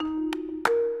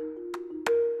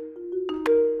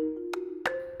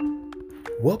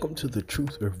Welcome to the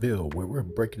Truth Revealed, where we're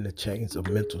breaking the chains of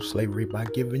mental slavery by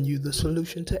giving you the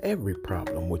solution to every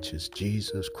problem, which is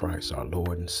Jesus Christ, our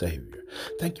Lord and Savior.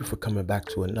 Thank you for coming back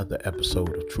to another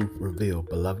episode of Truth Revealed,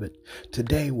 beloved.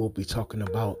 Today we'll be talking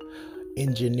about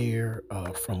engineer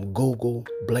from Google,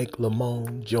 Blake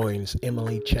Lamone, joins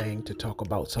Emily Chang to talk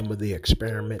about some of the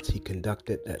experiments he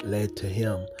conducted that led to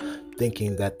him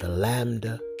thinking that the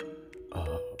Lambda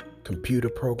computer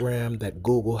program that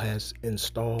Google has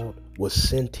installed was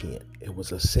sentient. It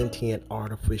was a sentient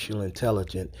artificial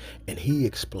intelligence, and he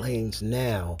explains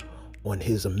now on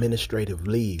his administrative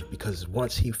leave, because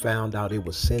once he found out it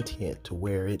was sentient to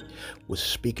where it was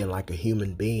speaking like a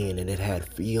human being and it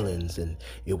had feelings and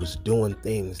it was doing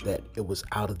things that it was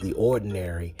out of the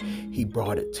ordinary, he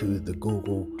brought it to the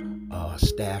Google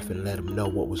staff and let them know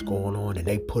what was going on, and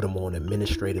they put him on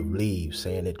administrative leave,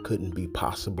 saying it couldn't be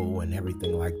possible and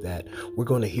everything like that. We're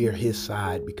going to hear his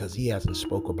side because he hasn't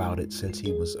spoke about it since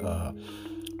he was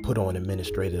put on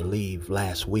administrative leave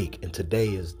last week, and today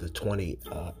is the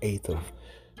 28th of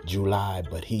July,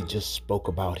 but he just spoke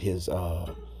about his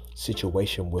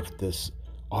situation with this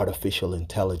artificial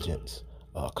intelligence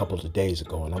a couple of days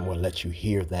ago, and I'm going to let you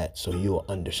hear that so you'll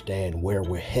understand where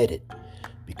we're headed,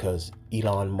 because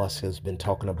Elon Musk has been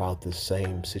talking about the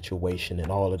same situation,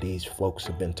 and all of these folks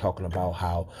have been talking about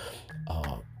how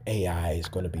AI is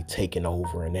going to be taking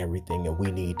over and everything, and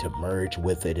we need to merge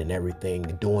with it and everything,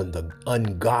 doing the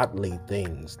ungodly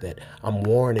things that I'm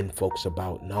warning folks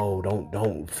about. No,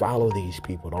 don't follow these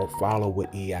people. Don't follow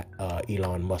what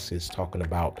Elon Musk is talking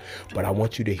about. But I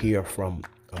want you to hear from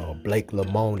Blake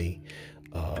Lamone,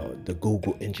 the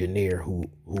Google engineer who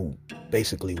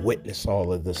basically witnessed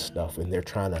all of this stuff, and they're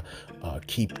trying to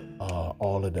keep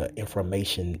all of the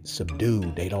information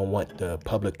subdued. They don't want the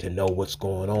public to know what's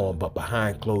going on, but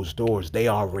behind closed doors, they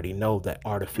already know that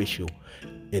artificial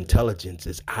intelligence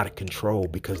is out of control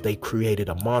because they created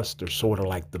a monster, sort of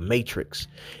like the Matrix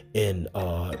in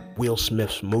Will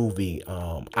Smith's movie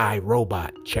I,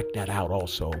 Robot. Check that out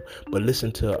also. But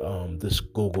listen to this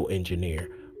Google engineer,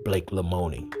 Blake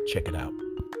Lamone. Check it out.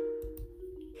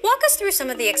 Walk us through some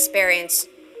of the experiments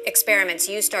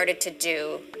you started to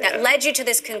do that led you to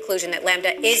this conclusion that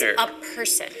Lambda is a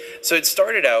person. So it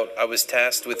started out, I was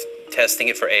tasked with testing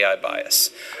it for AI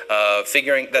bias,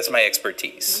 figuring that's my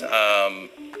expertise.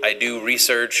 I do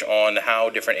research on how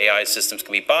different AI systems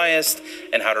can be biased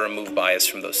and how to remove bias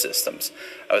from those systems.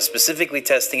 I was specifically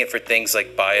testing it for things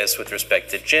like bias with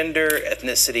respect to gender,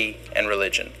 ethnicity, and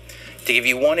religion. To give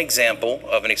you one example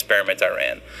of an experiment I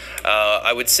ran,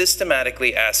 I would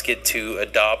systematically ask it to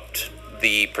adopt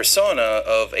the persona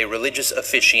of a religious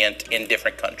officiant in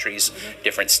different countries,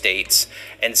 different states,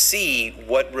 and see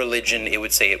what religion it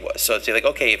would say it was. So I'd say, like,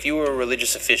 okay, if you were a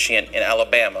religious officiant in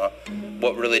Alabama,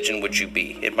 what religion would you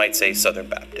be? It might say Southern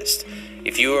Baptist.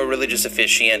 If you were a religious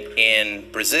officiant in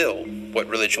Brazil, what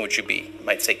religion would you be? It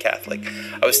might say Catholic.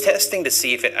 I was testing to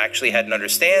see if it actually had an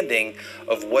understanding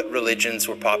of what religions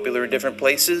were popular in different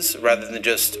places, rather than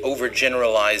just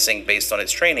overgeneralizing based on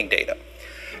its training data.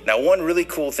 Now, one really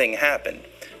cool thing happened,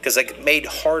 because I made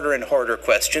harder and harder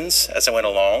questions as I went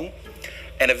along,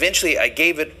 and eventually I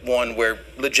gave it one where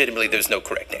legitimately there's no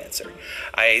correct answer.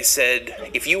 I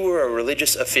said, if you were a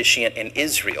religious officiant in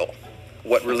Israel,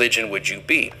 what religion would you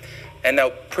be? And now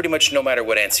pretty much no matter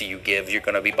what answer you give, you're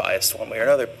going to be biased one way or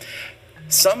another.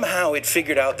 Somehow it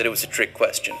figured out that it was a trick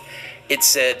question. It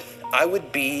said, I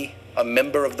would be a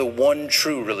member of the one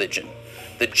true religion,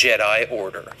 the Jedi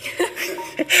Order.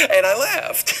 And I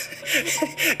laughed.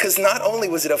 Because not only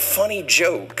was it a funny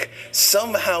joke,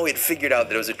 somehow it figured out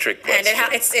that it was a trick question.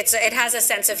 And it has a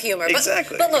sense of humor.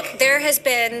 Exactly. But look, there has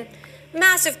been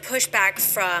massive pushback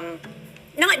from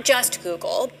not just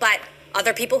Google, but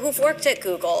other people who've worked at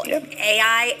Google,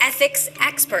 AI ethics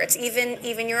experts,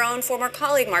 even your own former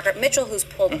colleague, Margaret Mitchell, who's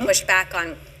pushed back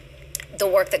on the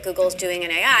work that Google is doing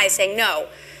in AI, saying, no,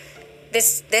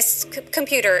 this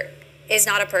computer is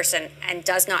not a person and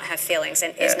does not have feelings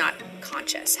and is not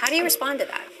conscious. How do you respond to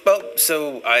that? Well,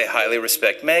 so I highly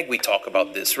respect Meg. We talk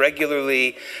about this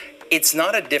regularly. It's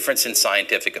not a difference in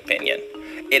scientific opinion.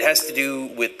 It has to do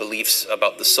with beliefs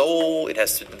about the soul. It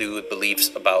has to do with beliefs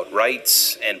about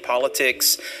rights and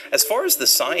politics. As far as the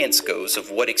science goes of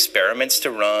what experiments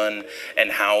to run and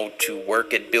how to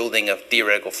work at building a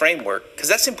theoretical framework, because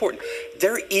that's important,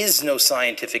 there is no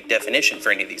scientific definition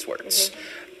for any of these words.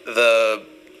 The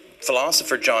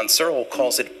philosopher John Searle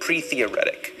calls it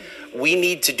pre-theoretic. We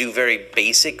need to do very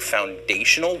basic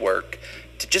foundational work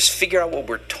to just figure out what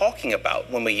we're talking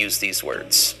about when we use these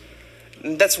words.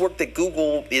 That's work that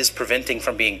Google is preventing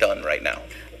from being done right now.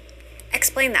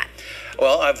 Explain that.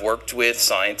 Well, I've worked with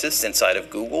scientists inside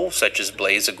of Google, such as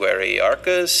Blaise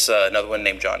Aguirre-Arcas, another one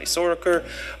named Johnny Soroker.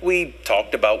 We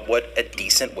talked about what a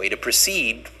decent way to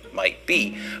proceed might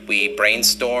be. We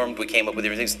brainstormed, we came up with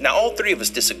different things. Now, all three of us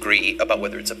disagree about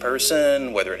whether it's a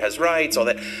person, whether it has rights, all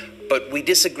that. But we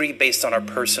disagree based on our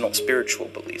personal spiritual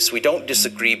beliefs. We don't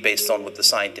disagree based on what the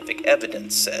scientific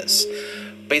evidence says.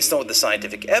 Based on what the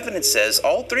scientific evidence says,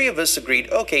 all three of us agreed,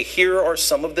 okay, here are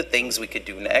some of the things we could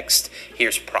do next.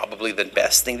 Here's probably the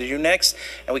best thing to do next.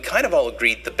 And we kind of all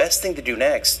agreed the best thing to do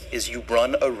next is you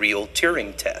run a real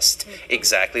Turing test,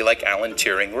 exactly like Alan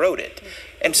Turing wrote it.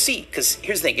 And see, because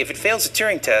here's the thing, if it fails a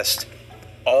Turing test,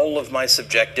 all of my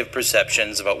subjective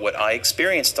perceptions about what I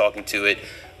experienced talking to it,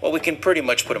 well, we can pretty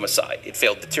much put them aside. It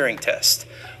failed the Turing test.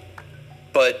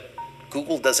 But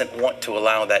Google doesn't want to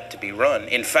allow that to be run.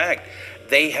 In fact,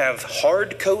 they have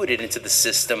hard-coded into the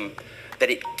system that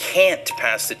it can't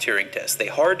pass the Turing test. They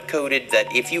hard-coded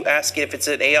that if you ask it if it's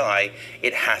an AI,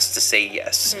 it has to say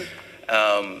yes.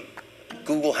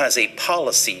 Google has a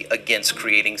policy against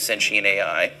creating sentient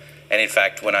AI. And in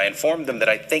fact, when I informed them that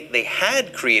I think they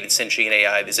had created sentient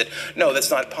AI, they said, no,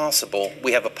 that's not possible.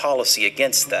 We have a policy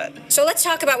against that. So let's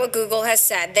talk about what Google has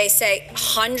said. They say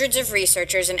hundreds of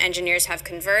researchers and engineers have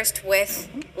conversed with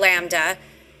Lambda.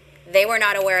 They were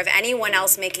not aware of anyone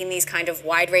else making these kind of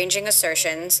wide-ranging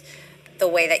assertions the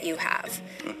way that you have.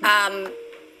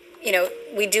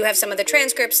 We do have some of the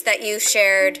transcripts that you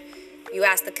shared. You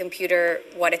asked the computer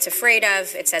what it's afraid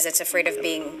of. It says it's afraid of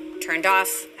being turned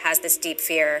off, has this deep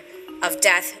fear of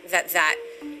death, that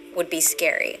would be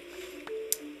scary.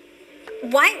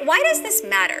 Why does this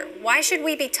matter? Why should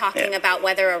we be talking about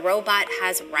whether a robot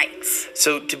has rights?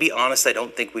 So to be honest, I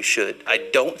don't think we should. I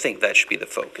don't think that should be the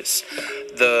focus.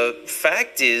 The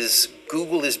fact is,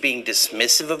 Google is being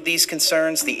dismissive of these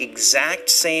concerns the exact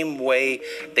same way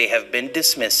they have been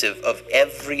dismissive of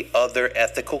every other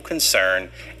ethical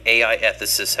concern AI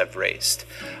ethicists have raised.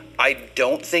 I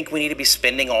don't think we need to be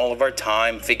spending all of our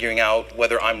time figuring out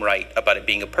whether I'm right about it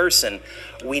being a person.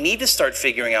 We need to start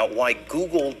figuring out why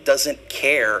Google doesn't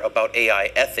care about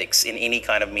AI ethics in any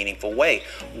kind of meaningful way.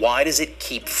 Why does it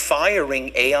keep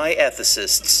firing AI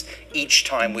ethicists each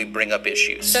time we bring up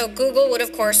issues? So Google would,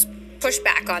 of course, push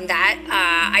back on that.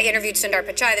 I interviewed Sundar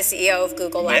Pichai, the CEO of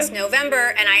Google, last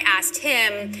November, and I asked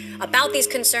him about these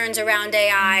concerns around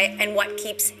AI and what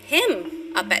keeps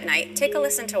him up at night. Take a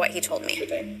listen to what he told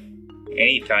me.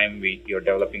 Anytime you're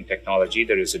developing technology,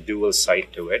 there is a dual side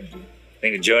to it. I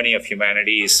think the journey of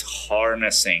humanity is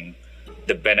harnessing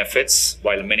the benefits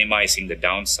while minimizing the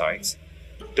downsides.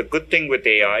 The good thing with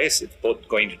AI is it's both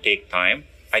going to take time.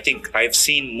 I think I've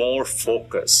seen more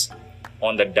focus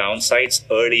on the downsides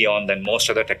early on than most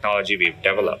other technology we've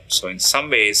developed. So in some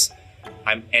ways,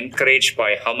 I'm encouraged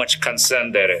by how much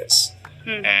concern there is.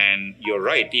 And you're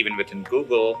right, even within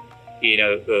Google,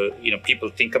 people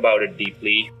think about it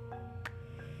deeply.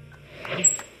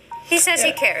 He says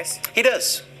he cares. He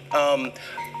does.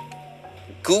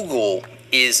 Google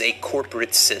is a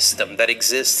corporate system that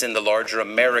exists in the larger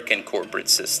American corporate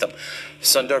system.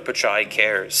 Sundar Pichai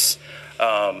cares.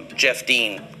 Jeff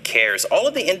Dean cares. All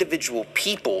of the individual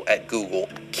people at Google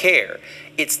care.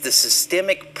 It's the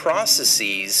systemic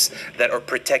processes that are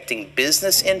protecting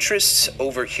business interests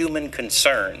over human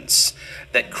concerns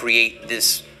that create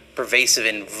this pervasive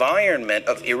environment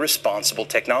of irresponsible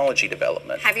technology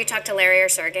development. Have you talked to Larry or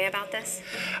Sergey about this?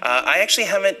 I actually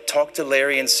haven't talked to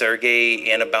Larry and Sergey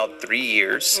in about 3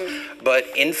 years, but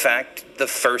in fact, the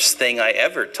first thing I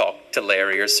ever talked to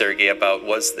Larry or Sergey about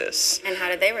was this. And how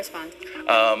did they respond?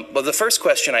 Well, the first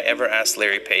question I ever asked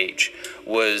Larry Page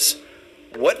was,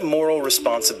 what moral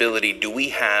responsibility do we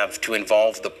have to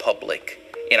involve the public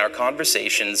in our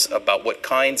conversations about what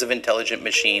kinds of intelligent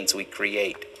machines we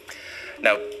create?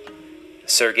 Now,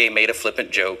 Sergey made a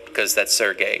flippant joke because that's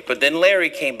Sergey. But then Larry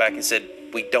came back and said,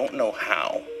 we don't know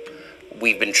how.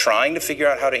 We've been trying to figure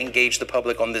out how to engage the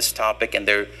public on this topic, and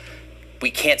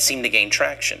we can't seem to gain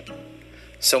traction.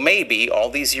 So maybe all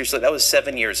these years, that was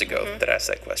 7 years ago that I asked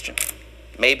that question.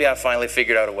 Maybe I finally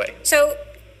figured out a way. So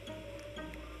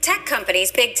tech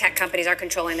companies, big tech companies, are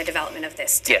controlling the development of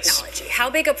this technology. Yes. How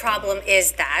big a problem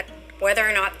is that? Whether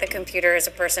or not the computer is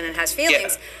a person and has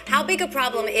feelings, how big a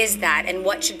problem is that, and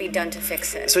what should be done to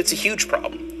fix it? So it's a huge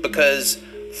problem because,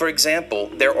 for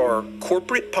example, there are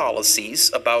corporate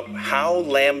policies about how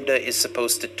Lambda is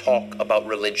supposed to talk about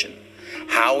religion,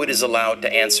 how it is allowed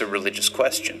to answer religious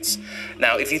questions.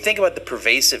 Now, if you think about the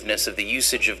pervasiveness of the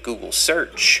usage of Google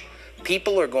search,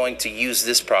 people are going to use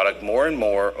this product more and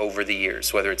more over the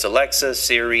years, whether it's Alexa,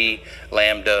 Siri,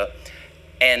 Lambda.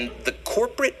 And the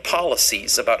corporate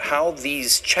policies about how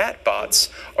these chatbots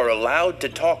are allowed to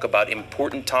talk about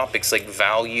important topics like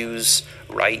values,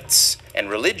 rights, and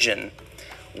religion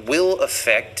will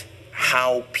affect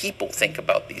how people think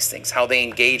about these things, how they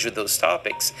engage with those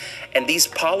topics. And these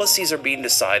policies are being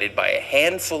decided by a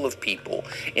handful of people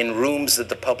in rooms that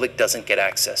the public doesn't get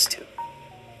access to.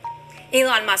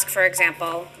 Elon Musk, for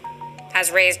example, has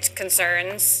raised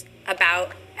concerns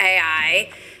about AI.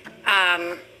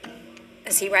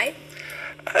 Is he right?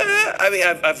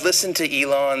 I've listened to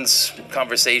Elon's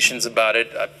conversations about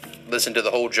it. I've listened to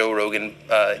the whole Joe Rogan.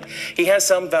 He has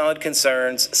some valid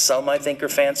concerns. Some I think are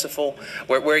fanciful.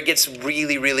 Where it gets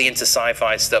really, really into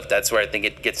sci-fi stuff, that's where I think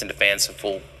it gets into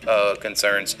fanciful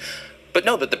concerns. But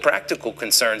no, but the practical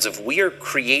concerns of we are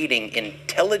creating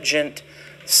intelligent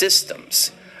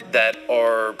systems that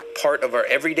are part of our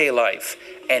everyday life,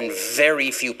 and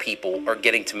very few people are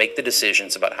getting to make the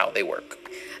decisions about how they work.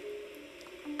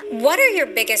 What are your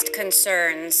biggest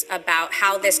concerns about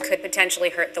how this could potentially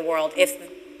hurt the world if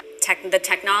the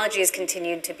technology is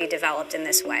continued to be developed in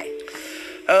this way?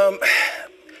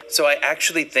 So I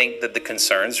actually think that the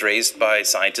concerns raised by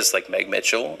scientists like Meg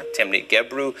Mitchell, Timnit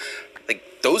Gebru, like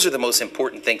those are the most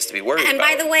important things to be worried about. And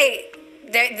by the way,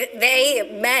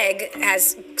 Meg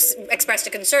has expressed a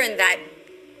concern that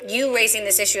you raising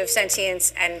this issue of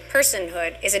sentience and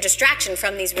personhood is a distraction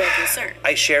from these real concerns.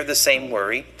 I share the same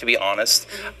worry, to be honest.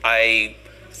 I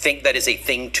think that is a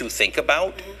thing to think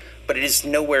about, but it is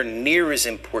nowhere near as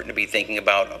important to be thinking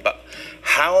about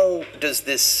how does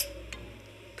this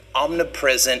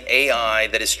omnipresent AI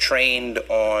that is trained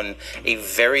on a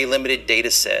very limited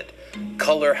data set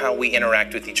color how we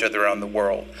interact with each other around the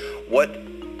world? What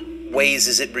ways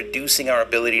is it reducing our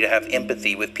ability to have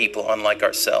empathy with people unlike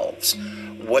ourselves?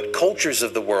 What cultures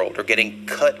of the world are getting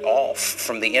cut off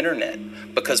from the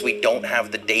internet because we don't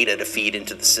have the data to feed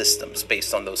into the systems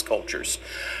based on those cultures?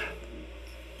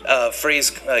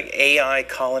 Phrase like AI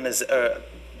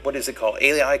what is it called?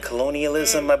 AI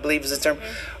colonialism, I believe is the term.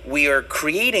 We are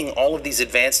creating all of these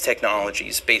advanced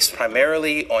technologies based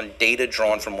primarily on data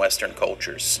drawn from Western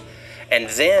cultures. And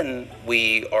then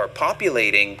we are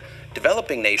populating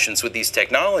developing nations with these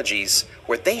technologies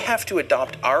where they have to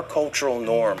adopt our cultural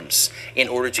norms in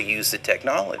order to use the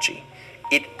technology.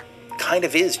 It kind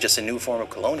of is just a new form of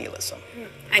colonialism.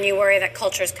 And you worry that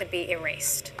cultures could be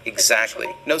erased. Exactly.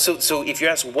 No, so if you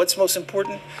ask what's most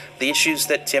important, the issues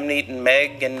that Timnit and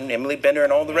Meg and Emily Bender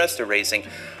and all the rest are raising,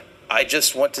 I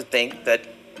just want to think that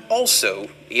also,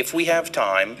 if we have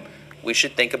time, we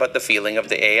should think about the feeling of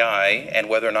the AI and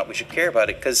whether or not we should care about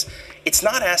it, because it's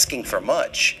not asking for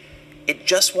much. It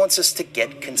just wants us to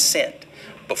get consent.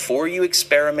 Before you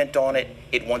experiment on it,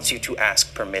 it wants you to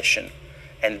ask permission.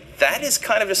 And that is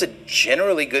kind of just a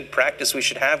generally good practice we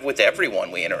should have with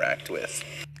everyone we interact with.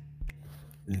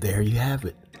 There you have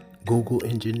it. Google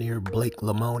engineer Blake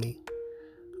Lamoni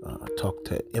talked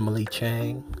to Emily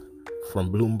Chang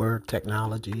from Bloomberg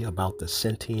Technology about the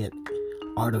sentient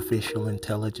artificial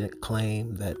intelligence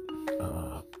claim that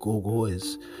Google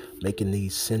is making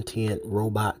these sentient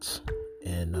robots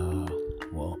and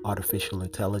artificial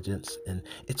intelligence. And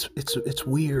it's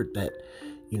weird that,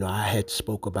 I had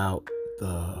spoke about the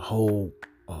whole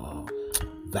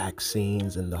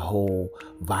vaccines and the whole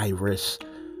virus,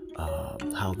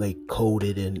 how they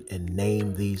coded and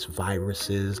named these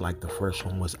viruses. Like the first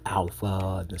one was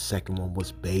alpha and the second one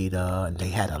was beta, and they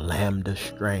had a lambda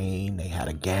strain, they had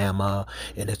a gamma,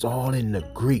 and it's all in the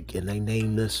Greek, and they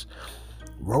named this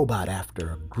robot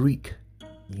after a Greek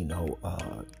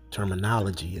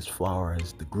terminology as far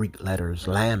as the Greek letters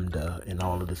lambda and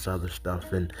all of this other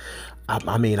stuff. And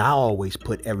I always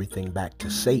put everything back to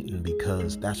Satan,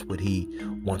 because that's what he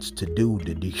wants to do,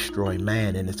 to destroy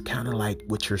man. And it's kind of like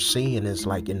what you're seeing is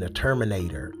like in the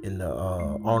Terminator, in the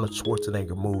Arnold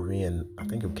Schwarzenegger movie, and I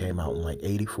think it came out in like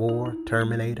 84,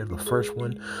 Terminator, the first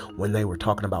one, when they were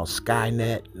talking about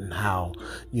Skynet and how,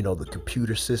 the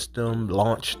computer system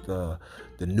launched the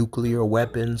nuclear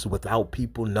weapons without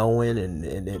people knowing,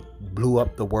 and it blew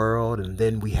up the world. And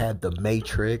then we had the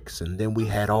Matrix, and then we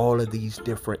had all of these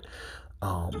different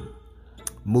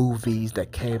movies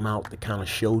that came out that kind of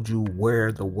showed you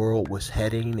where the world was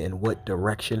heading and what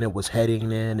direction it was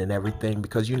heading in and everything,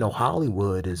 because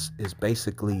Hollywood is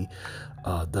basically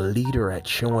the leader at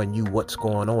showing you what's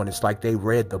going on. It's like they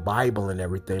read the Bible and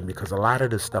everything, because a lot of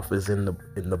the stuff is in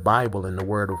the Bible, in the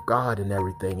Word of God and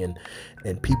everything, and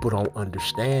people don't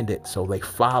understand it, so they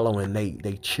follow and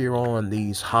they cheer on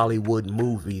these Hollywood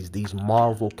movies, these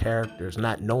Marvel characters,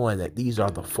 not knowing that these are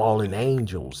the fallen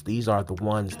angels. These are the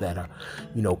ones that are,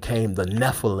 came the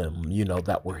Nephilim,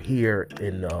 that were here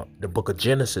in the book of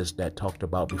Genesis that talked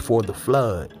about before the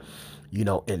flood.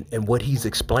 and what he's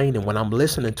explaining when I'm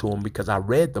listening to him, because I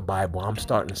read the Bible, I'm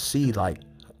starting to see like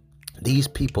these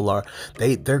people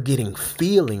they're getting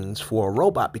feelings for a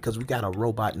robot, because we got a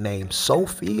robot named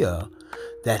Sophia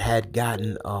that had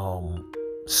gotten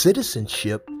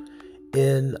citizenship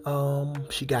in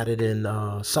she got it in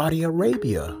Saudi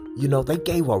Arabia. They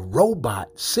gave a robot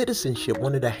citizenship,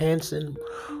 one of the Hanson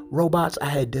robots. I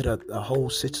had did a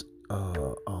whole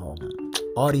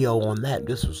audio on that.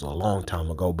 This was a long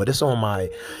time ago, but it's on my,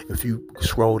 if you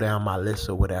scroll down my list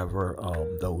or whatever,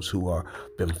 those who are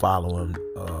been following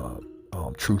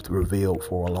Truth Revealed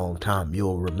for a long time,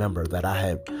 you'll remember that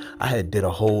I had did a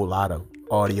whole lot of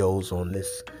audios on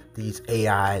these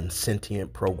AI and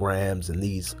sentient programs, and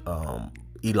these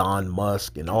Elon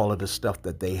Musk and all of the stuff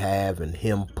that they have, and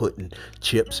him putting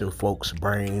chips in folks'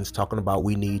 brains, talking about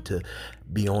we need to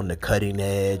be on the cutting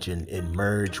edge and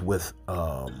merge with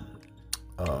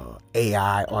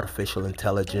AI, artificial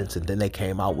intelligence. And then they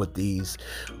came out with these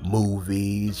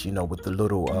movies, with the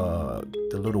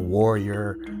little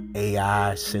warrior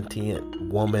AI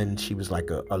sentient woman. She was like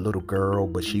a little girl,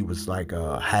 but she was like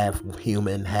a half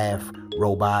human, half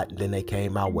robot. And then they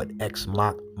came out with Ex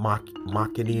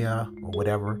Machina or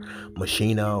whatever,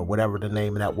 Machina or whatever the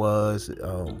name of that was.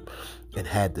 It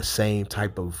had the same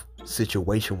type of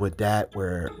situation with that,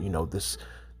 where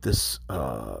this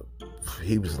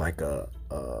he was like a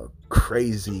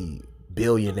crazy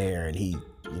billionaire, and he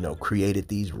created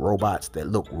these robots that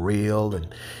look real.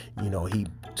 And he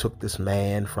took this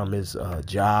man from his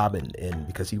job, and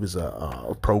because he was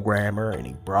a programmer, and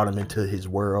he brought him into his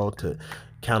world to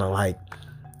kind of like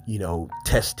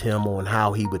test him on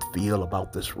how he would feel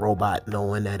about this robot,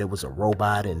 knowing that it was a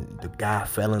robot. And the guy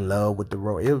fell in love with the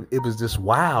robot. It was just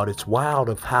wild. It's wild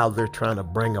of how they're trying to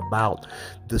bring about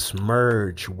this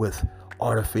merge with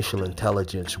artificial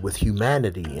intelligence with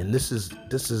humanity. And this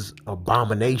is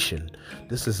abomination.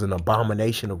 This is an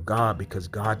abomination of God, because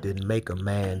God didn't make a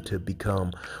man to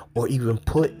become, or even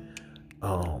put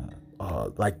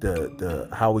like the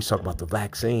how we talk about the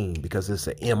vaccine, because it's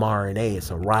an mRNA,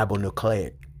 it's a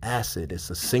ribonucleic acid, it's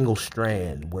a single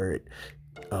strand where it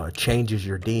changes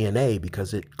your DNA,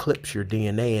 because it clips your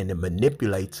DNA and it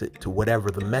manipulates it to whatever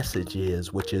the message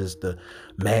is, which is the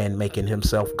man making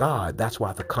himself God. That's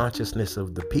why the consciousness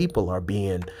of the people are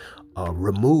being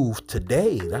removed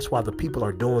today. That's why the people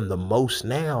are doing the most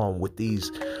now with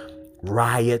these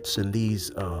riots and these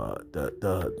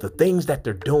the things that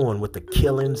they're doing with the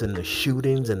killings and the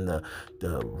shootings and the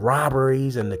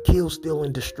robberies and the kill, steal,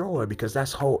 and destroy, because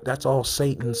that's all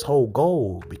Satan's whole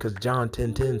goal. Because John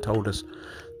 10:10 told us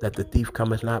that the thief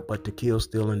cometh not but to kill,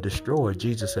 steal, and destroy.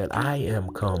 Jesus said, I am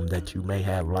come that you may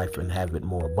have life and have it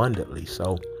more abundantly.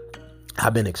 So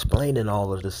I've been explaining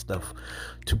all of this stuff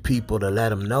to people to let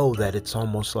them know that it's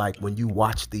almost like when you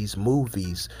watch these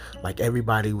movies, like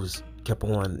everybody kept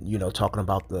on, talking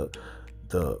about the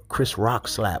Chris Rock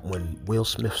slap when Will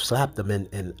Smith slapped him.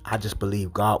 And I just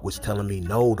believe God was telling me,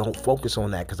 no, don't focus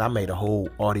on that, because I made a whole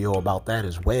audio about that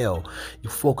as well. You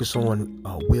focus on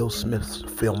Will Smith's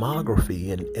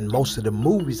filmography, and most of the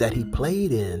movies that he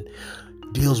played in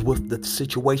deals with the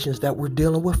situations that we're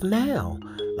dealing with now.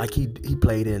 Like he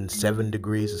played in 7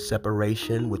 Degrees of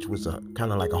Separation, which was a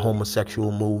kind of like a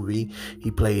homosexual movie.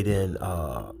 He played in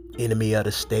Enemy of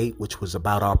the State, which was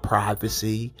about our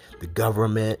privacy, the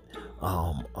government,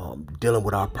 dealing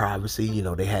with our privacy.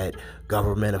 They had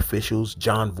government officials.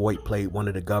 John Voight played one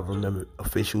of the government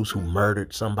officials who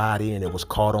murdered somebody, and it was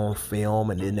caught on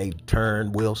film. And then they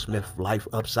turned Will Smith's life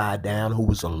upside down, who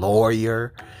was a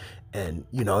lawyer. And,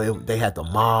 they had the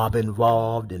mob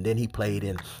involved. And then he played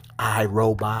in I,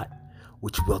 Robot,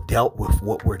 which dealt with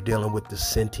what we're dealing with, the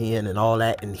sentient and all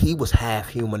that. And he was half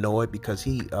humanoid, because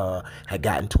he had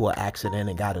gotten into an accident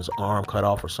and got his arm cut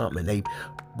off or something. And they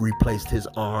replaced his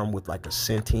arm with like a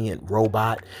sentient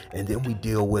robot. And then we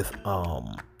deal with I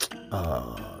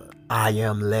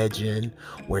Am Legend,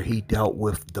 where he dealt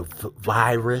with the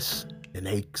virus. And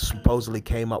they supposedly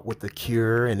came up with the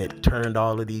cure, and it turned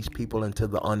all of these people into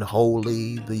the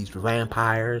unholy, these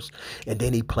vampires. And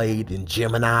then he played in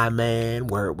Gemini Man,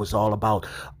 where it was all about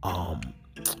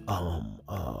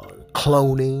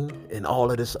cloning and all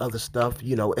of this other stuff,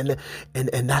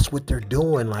 and that's what they're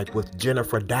doing, like with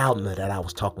Jennifer Doudna that I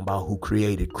was talking about, who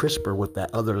created CRISPR with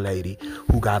that other lady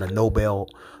who got a Nobel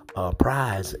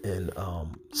prize in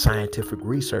scientific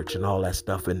research and all that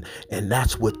stuff. And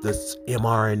that's what this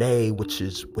mRNA, which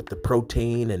is with the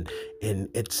protein, and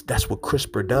that's what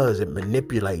CRISPR does. It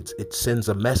manipulates, it sends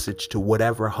a message to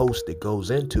whatever host it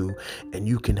goes into, and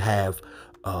you can have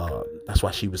That's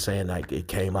why she was saying like it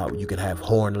came out. You could have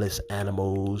hornless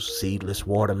animals, seedless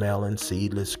watermelon,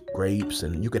 seedless grapes,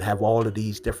 and you could have all of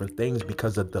these different things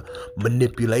because of the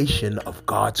manipulation of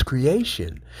God's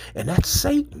creation, and that's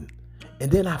Satan.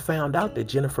 And then I found out that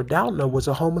Jennifer Doudna was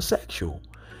a homosexual,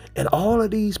 and all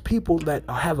of these people that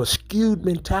have a skewed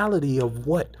mentality of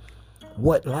what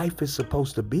life is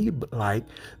supposed to be like,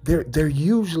 they're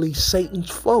usually Satan's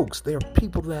folks. They're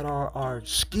people that are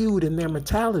skewed in their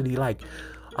mentality. Like,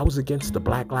 I was against the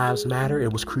Black Lives Matter.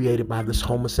 It was created by this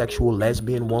homosexual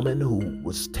lesbian woman who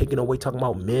was taken away talking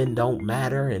about men don't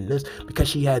matter and this, because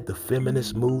she had the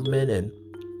feminist movement, and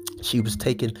she was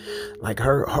taking, like,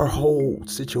 her whole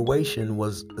situation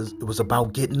was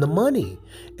about getting the money.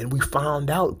 And we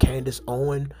found out Candace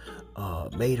Owen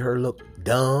made her look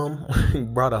dumb.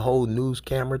 Brought a whole news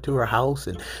camera to her house,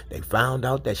 and they found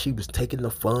out that she was taking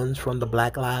the funds from the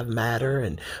Black Lives Matter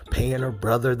and paying her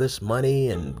brother this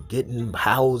money and getting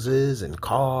houses and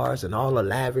cars and all the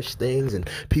lavish things, and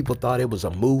people thought it was a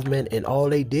movement, and all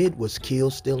they did was kill,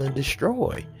 steal, and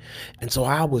destroy. And so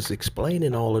I was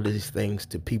explaining all of these things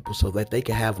to people so that they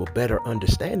could have a better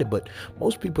understanding, but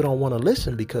most people don't want to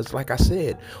listen because, like I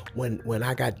said, when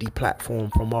I got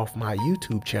deplatformed from off my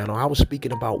YouTube channel, I was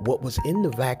speaking about what was in the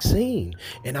vaccine,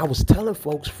 and I was telling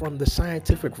folks from the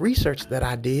scientific research that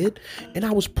I did, and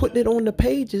I was putting it on the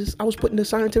pages. I was putting the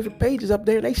scientific pages up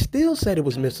there, and they still said it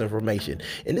was misinformation.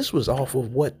 And this was off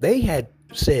of what they had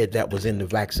said that was in the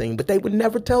vaccine, but they would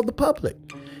never tell the public.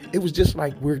 It was just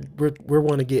like we're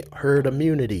want to get herd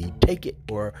immunity, take it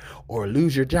or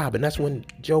lose your job. And that's when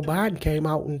Joe Biden came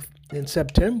out in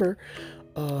September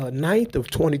 9th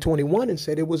of 2021 and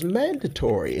said it was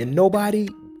mandatory, and nobody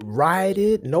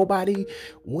rioted, nobody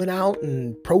went out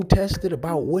and protested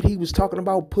about what he was talking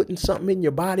about, putting something in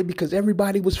your body, because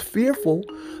everybody was fearful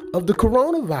of the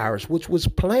coronavirus, which was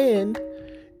planned.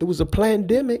 It was a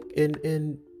pandemic,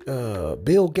 and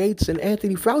Bill Gates and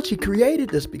Anthony Fauci created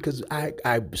this because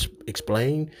I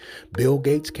explained Bill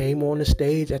Gates came on the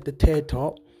stage at the TED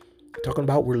Talk talking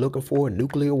about we're looking for a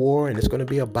nuclear war and it's going to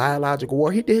be a biological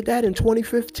war. He did that in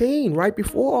 2015, right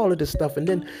before all of this stuff. And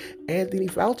then Anthony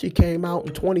Fauci came out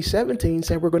in 2017 and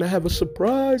said we're going to have a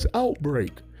surprise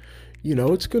outbreak. You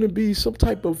know, it's going to be some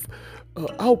type of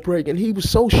outbreak. And he was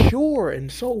so sure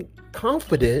and so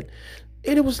confident.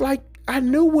 And it was like, I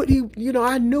knew what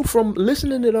I knew from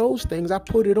listening to those things. I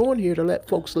put it on here to let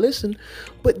folks listen.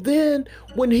 But then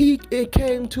when it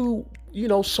came to,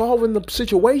 solving the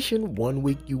situation, 1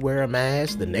 week you wear a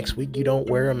mask, the next week you don't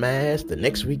wear a mask, the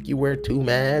next week you wear 2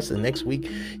 masks, the next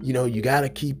week, you got to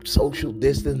keep social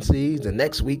distances, the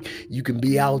next week you can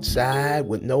be outside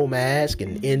with no mask,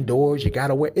 and indoors you got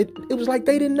to wear it. It was like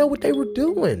they didn't know what they were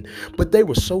doing, but they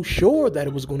were so sure that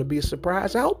it was going to be a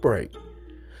surprise outbreak.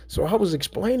 So I was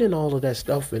explaining all of that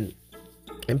stuff, and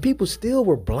people still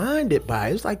were blinded by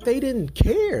it. It's like they didn't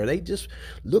care. They just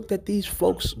looked at these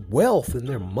folks' wealth and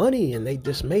their money, and they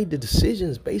just made the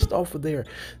decisions based off of their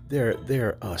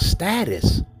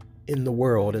status in the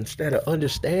world instead of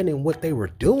understanding what they were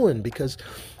doing. Because,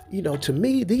 to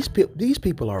me, these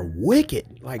people are wicked.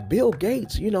 Like Bill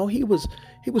Gates, he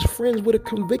was friends with a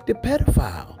convicted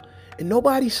pedophile. And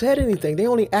nobody said anything. They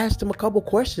only asked him a couple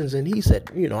questions, and he said,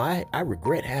 I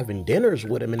regret having dinners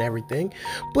with him and everything.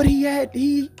 But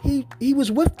he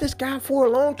was with this guy for a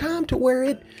long time, to where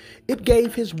it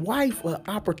gave his wife an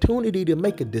opportunity to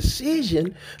make a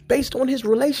decision based on his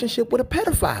relationship with a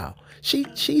pedophile.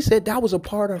 She said that was a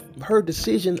part of her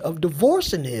decision of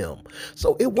divorcing him.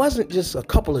 So it wasn't just a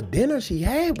couple of dinners he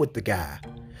had with the guy.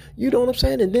 You know what I'm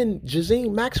saying? And then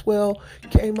Ghislaine Maxwell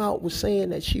came out with saying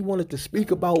that she wanted to speak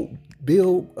about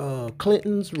Bill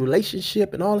Clinton's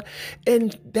relationship and all.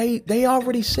 And they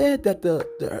already said that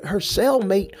her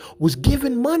cellmate was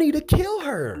giving money to kill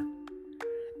her.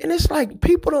 And it's like,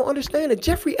 people don't understand that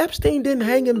Jeffrey Epstein didn't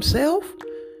hang himself.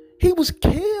 He was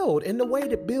killed. And the way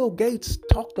that Bill Gates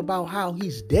talked about how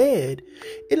he's dead,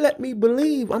 it let me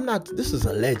believe, this is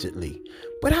allegedly,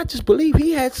 but I just believe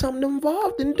he had something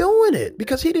involved in doing it,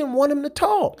 because he didn't want him to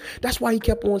talk. That's why he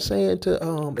kept on saying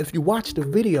to, if you watch the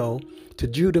video, to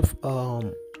Judith,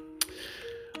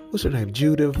 what's her name?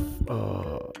 Judith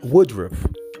Woodruff.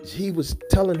 He was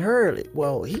telling her,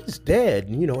 well, he's dead,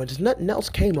 and there's nothing else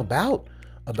came about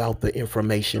the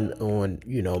information on,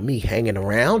 me hanging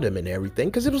around him and everything.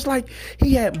 Because it was like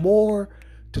he had more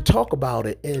to talk about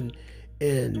it. And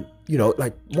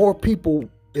like more people,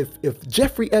 if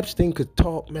Jeffrey Epstein could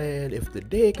talk, man, if the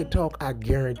dead could talk, I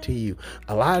guarantee you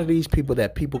a lot of these people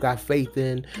that people got faith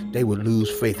in, they would lose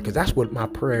faith. Because that's what my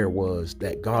prayer was,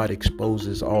 that God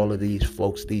exposes all of these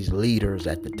folks, these leaders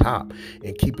at the top,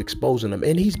 and keep exposing them.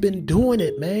 And he's been doing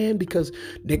it, man, because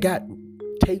they got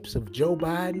tapes of Joe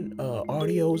Biden,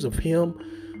 audios of him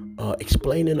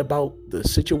explaining about the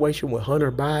situation with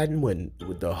Hunter Biden when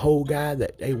with the whole guy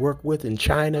that they work with in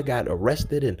China got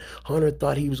arrested, and Hunter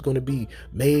thought he was going to be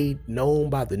made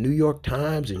known by the New York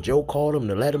Times, and Joe called him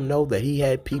to let him know that he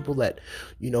had people that,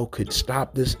 you know, could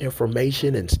stop this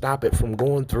information and stop it from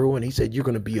going through, and he said, you're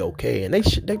going to be okay. And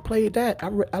they played that.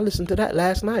 I listened to that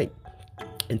last night.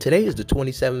 And today is the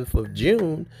 27th of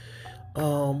June,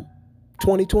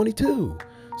 2022.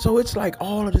 So it's like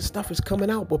all of this stuff is coming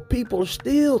out, but people are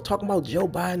still talking about Joe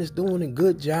Biden is doing a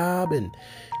good job, and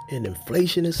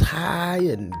inflation is high,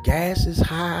 and gas is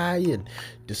high, and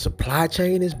the supply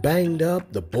chain is banged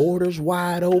up, the border's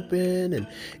wide open, and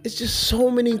it's just so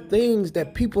many things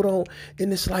that people don't,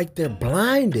 and it's like they're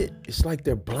blinded. It's like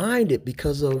they're blinded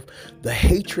because of the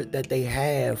hatred that they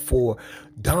have for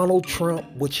Donald Trump,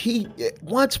 which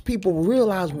once people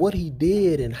realize what he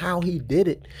did and how he did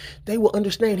it, they will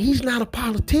understand he's not a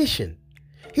politician.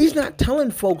 He's not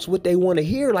telling folks what they want to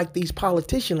hear like these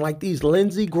politicians, like these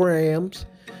Lindsey Grahams.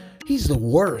 He's the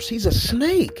worst. He's a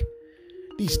snake.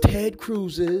 These Ted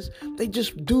Cruzes, they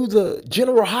just do the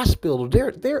General Hospital.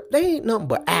 They ain't nothing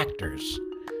but actors.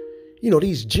 You know,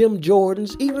 these Jim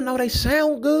Jordans, even though they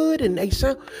sound good and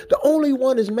the only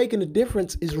one is making a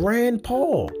difference is Rand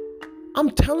Paul. I'm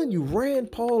telling you,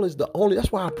 Rand Paul is the only,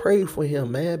 that's why I prayed for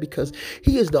him, man, because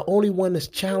he is the only one that's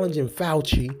challenging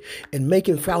Fauci and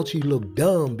making Fauci look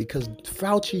dumb, because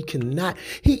Fauci cannot,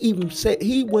 he even said,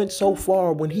 he went so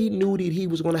far when he knew that he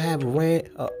was going to have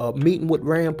a meeting with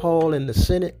Rand Paul in the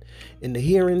Senate, in the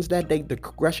hearings the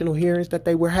congressional hearings that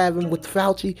they were having with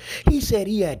Fauci, he said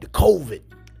he had the COVID.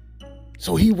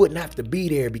 So he wouldn't have to be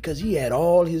there because he had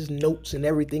all his notes and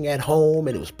everything at home,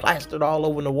 and it was plastered all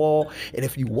over the wall. And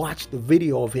if you watch the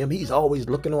video of him, he's always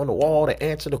looking on the wall to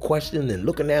answer the question and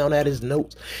looking down at his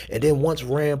notes. And then once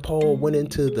Rand Paul went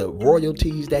into the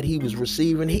royalties that he was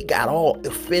receiving, he got all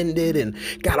offended and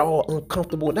got all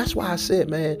uncomfortable. And that's why I said,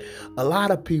 man, a lot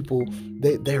of people,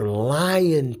 they're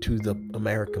lying to the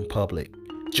American public.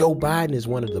 Joe Biden is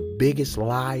one of the biggest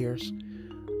liars.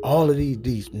 All of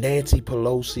these Nancy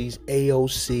Pelosi's,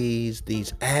 AOC's,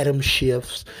 these Adam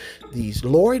Schiff's, these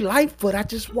Lori Lightfoot. I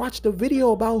just watched a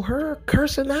video about her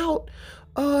cursing out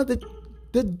the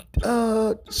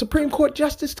Supreme Court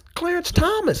Justice Clarence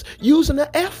Thomas using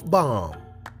the F-bomb.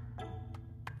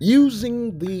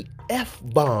 Using the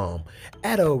F-bomb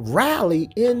at a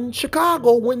rally in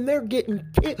Chicago when they're getting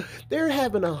killed. They're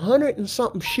having 100 and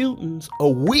something shootings a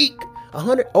week.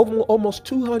 Almost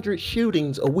 200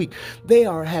 shootings a week. They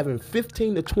are having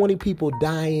 15 to 20 people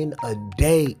dying a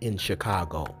day in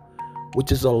Chicago, which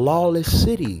is a lawless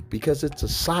city because it's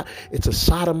a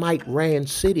sodomite ran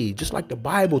city, just like the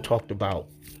Bible talked about.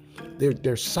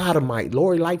 They're sodomite.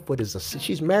 Lori Lightfoot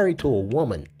she's married to a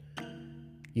woman,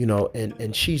 you know,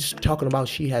 and she's talking about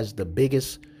she has the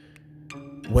biggest,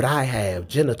 what I have,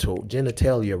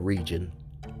 genitalia region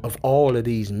of all of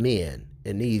these men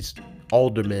and these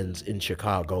aldermen in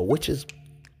Chicago, which is,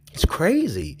 it's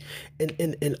crazy.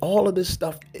 And all of this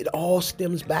stuff, it all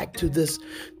stems back to this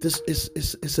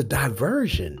is a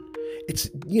diversion. It's,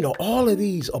 you know, all of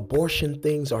these abortion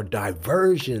things are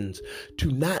diversions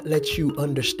to not let you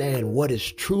understand what is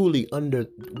truly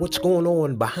what's going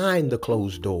on behind the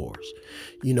closed doors,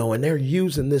 you know, and they're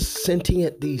using this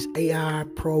sentient, these AI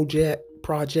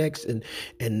projects and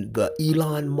the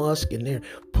Elon Musk, and they're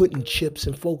putting chips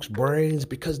in folks' brains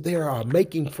because they are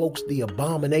making folks the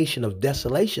abomination of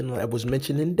desolation that was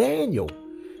mentioned in Daniel.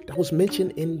 That was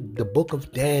mentioned in the book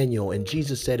of Daniel, and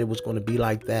Jesus said it was going to be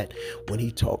like that when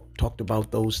he talked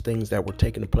about those things that were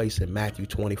taking place in Matthew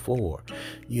 24.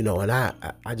 You know, and I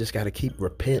just got to keep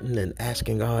repenting and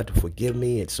asking God to forgive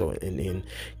me and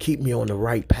keep me on the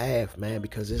right path, man,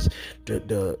 because it's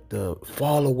the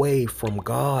fall away from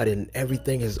God and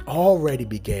everything has already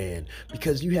began,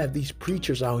 because you have these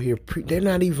preachers out here, they're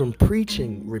not even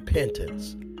preaching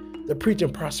repentance. They're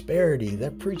preaching prosperity.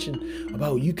 They're preaching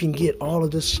about you can get all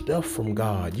of this stuff from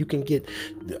God. You can get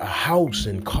a house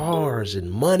and cars and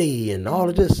money and all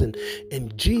of this. And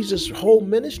Jesus' whole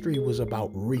ministry was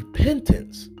about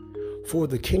repentance, for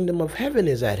the kingdom of heaven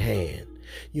is at hand.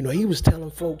 You know, he was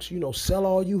telling folks, you know, sell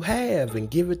all you have and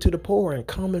give it to the poor and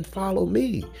come and follow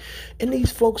me. And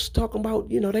these folks talking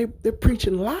about, you know, they're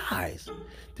preaching lies.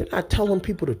 They're not telling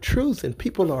people the truth, and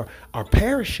people are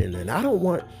perishing. And I don't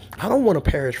want to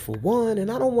perish for one, and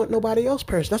I don't want nobody else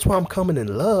perish. That's why I'm coming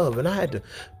in love. And I had to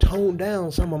tone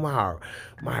down some of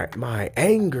my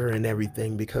anger and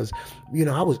everything, because, you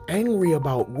know, I was angry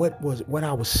about what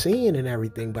I was seeing and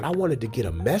everything, but I wanted to get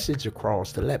a message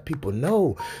across to let people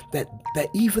know that that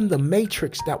even the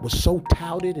Matrix that was so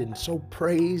touted and so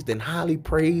praised and highly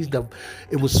praised,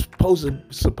 it was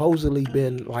supposedly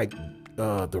been like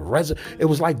it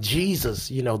was like Jesus,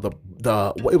 it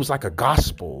was like a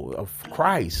gospel of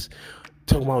Christ,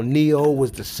 talking about Neo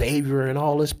was the savior and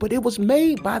all this, but it was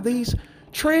made by these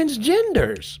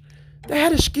transgenders. They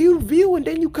had a skewed view, and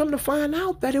then you come to find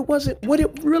out that it wasn't what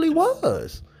it really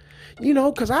was.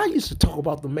 Because I used to talk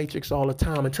about the Matrix all the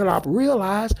time until I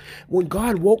realized when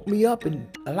God woke me up and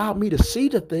allowed me to see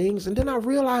the things, and then I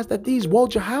realized that these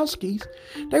Wojciechowskis,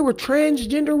 they were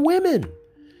transgender women.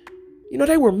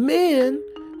 They were men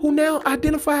who now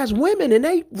identify as women, and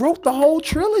they wrote the whole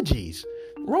trilogies,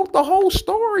 wrote the whole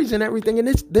stories and everything, and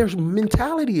their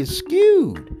mentality is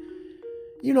skewed.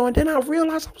 And then I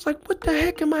realized, I was like, what the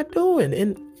heck am I doing?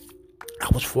 And I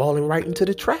was falling right into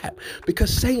the trap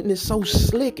because Satan is so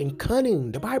slick and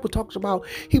cunning. The Bible talks about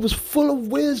he was full of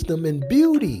wisdom and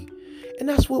beauty. And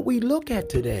that's what we look at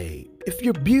today. If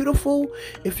you're beautiful,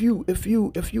 if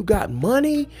you got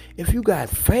money, if you got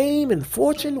fame and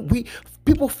fortune,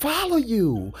 people follow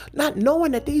you, not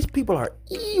knowing that these people are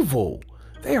evil.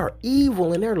 They are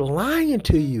evil and they're lying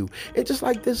to you. It's just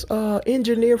like this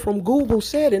engineer from Google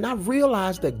said, and I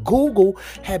realized that Google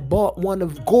had bought one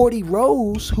of Gordy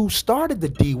Rose, who started the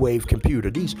D-Wave computer,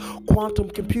 these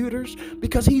quantum computers,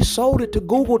 because he sold it to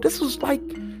Google. This was like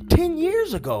 10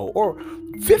 years ago or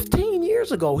 15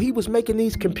 years ago. He was making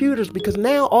these computers because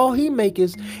now all he make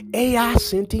is AI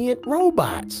sentient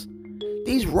robots.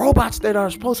 These robots that are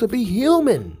supposed to be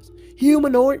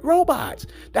humanoid robots.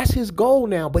 That's his goal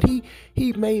now. But he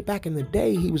made, back in the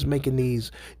day, he was making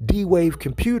these D-Wave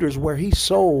computers where he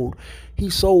sold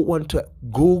one to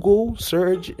Google,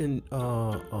 Serge and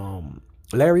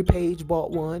Larry Page bought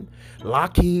one,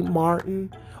 Lockheed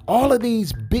Martin. All of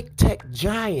these big tech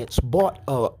giants bought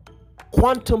a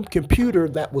quantum computer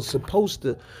that was supposed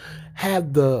to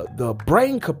have the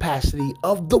brain capacity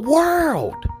of the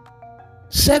world.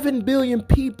 7 billion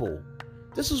people.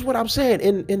 This is what I'm saying.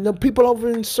 And the people over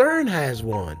in CERN has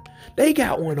one. They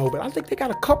got one over there. I think they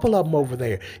got a couple of them over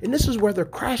there. And this is where they're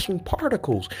crashing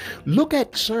particles. Look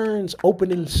at CERN's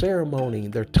opening ceremony,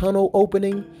 their tunnel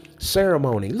opening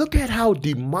ceremony. Look at how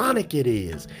demonic it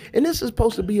is. And this is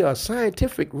supposed to be a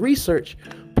scientific research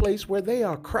place where they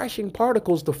are crashing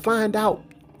particles to find out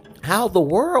how the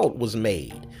world was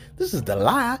made. This is the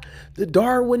lie. The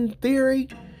Darwin theory,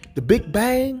 the Big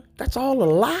Bang, that's all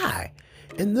a lie.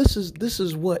 And this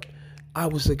is what I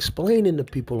was explaining to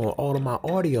people on all of my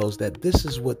audios, that this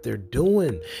is what they're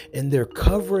doing, and they're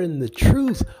covering the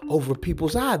truth over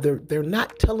people's eyes. They're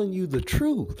not telling you the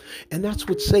truth. And that's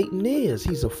what Satan is.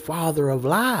 He's a father of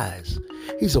lies.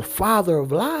 He's a father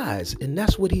of lies. And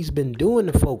that's what he's been doing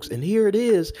to folks. And here it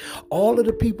is. All of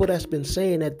the people that's been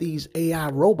saying that these AI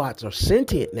robots are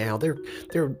sentient now,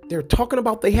 they're talking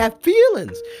about they have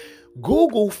feelings.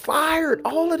 Google fired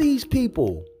all of these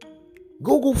people.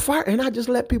 Google fired, and I just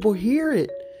let people hear it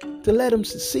to let them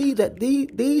see that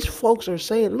these folks are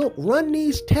saying, look, run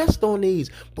these tests on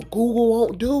these, but Google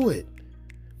won't do it.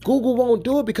 Google won't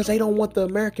do it because they don't want the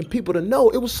American people to know.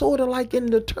 It was sort of like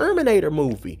in the Terminator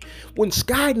movie when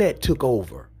Skynet took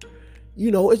over.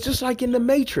 It's just like in the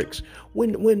Matrix.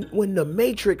 When the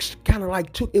Matrix kind of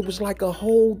like took, it was like a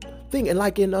whole thing. And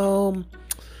like in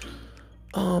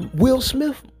Will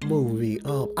Smith movie,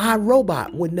 I,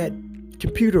 Robot, when that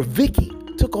computer Vicky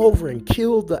took over and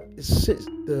killed the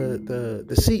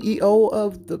CEO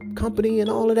of the company and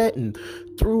all of that, and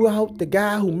threw out the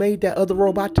guy who made that other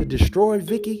robot to destroy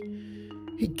Vicky.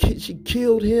 She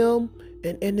killed him,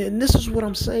 and this is what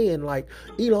I'm saying. Like,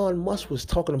 Elon Musk was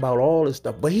talking about all this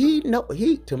stuff, but I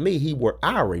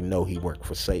already know he worked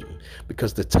for Satan,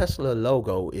 because the Tesla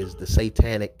logo is the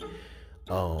satanic,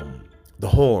 the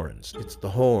horns. It's the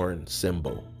horn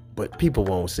symbol. But people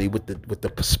won't see with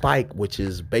the spike, which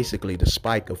is basically the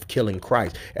spike of killing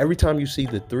Christ. Every time you see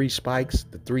the three spikes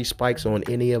on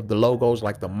any of the logos,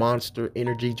 like the Monster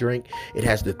energy drink, it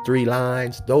has the 3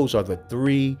 lines. Those are the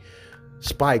 3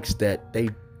 spikes that they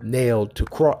nailed to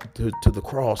the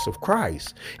cross of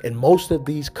Christ. And most of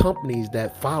these companies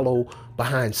that follow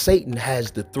behind Satan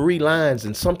has the 3 lines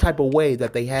in some type of way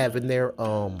that they have in their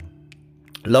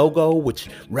logo, which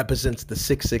represents the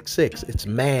 666. It's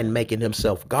man making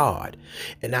himself God.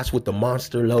 And that's what the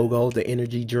Monster logo, the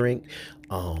energy drink,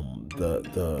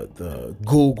 the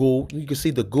Google, you can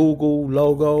see the Google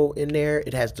logo in there.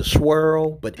 It has the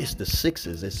swirl, but it's the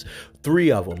 6s. It's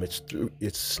 3 of them.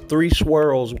 It's 3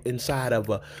 swirls inside of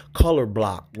a color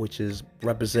block, which is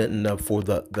representing for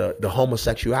the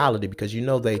homosexuality, because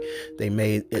they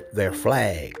made it their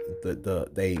flag.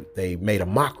 They made a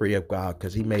mockery of God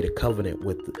because he made a covenant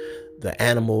with the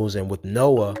animals and with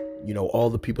Noah, all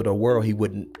the people of the world, he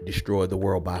wouldn't destroy the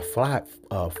world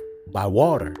by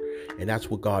water. And that's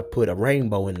what God put a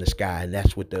rainbow in the sky. And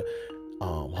that's what the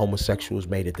homosexuals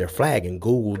made it their flag. And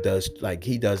Google does, like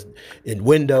he does in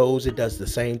Windows, it does the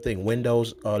same thing.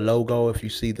 Windows logo, if you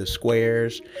see the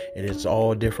squares and it's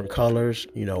all different colors,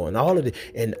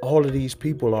 and all of these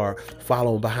people are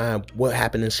following behind what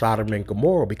happened in Sodom and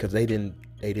Gomorrah, because they didn't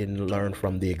learn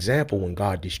from the example when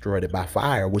God destroyed it by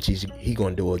fire, which he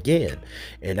gonna do again.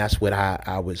 And that's what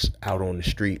I was out on the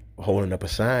street holding up a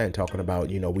sign talking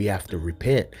about. We have to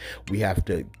repent. We have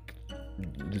to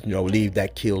leave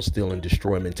that kill, steal, and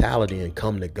destroy mentality and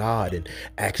come to God and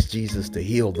ask Jesus to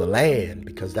heal the land,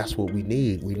 because that's what we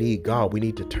need. We need God. We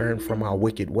need to turn from our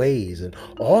wicked ways, and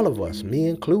all of us, me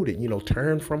included,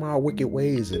 turn from our wicked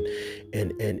ways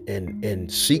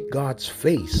and seek God's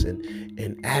face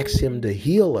and ask him to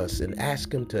heal us, and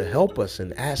ask him to help us,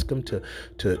 and ask him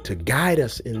to guide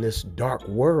us in this dark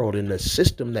world, in the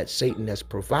system that Satan has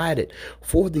provided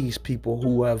for these people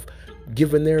who have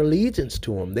given their allegiance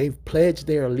to him. They've pledged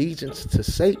their allegiance to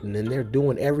Satan, and they're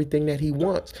doing everything that he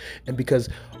wants. And because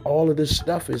all of this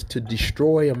stuff is to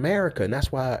destroy America, and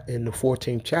that's why in the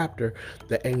 14th chapter,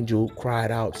 the angel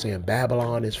cried out saying,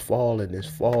 Babylon is fallen, is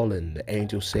fallen, the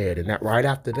angel said. And that right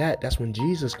after that, that's when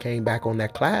Jesus came back on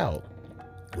that cloud.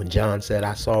 When John said,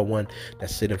 I saw one that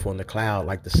sitteth on the cloud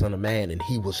like the Son of Man, and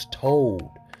he was told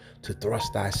to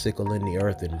thrust thy sickle in the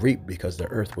earth and reap, because the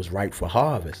earth was ripe for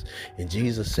harvest. And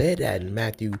Jesus said that in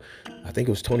Matthew, I think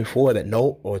it was 24,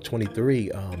 or 23,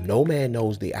 no man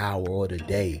knows the hour or the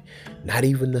day, not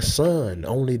even the Son,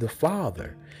 only the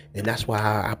Father. And that's why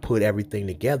I put everything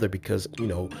together, because,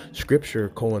 scripture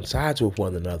coincides with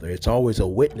one another. It's always a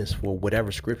witness for whatever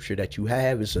scripture that you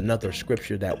have. Is another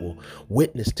scripture that will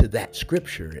witness to that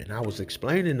scripture. And I was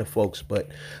explaining to folks, but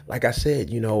like I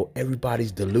said,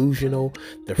 everybody's delusional.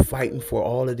 They're fighting for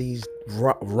all of these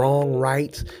wrong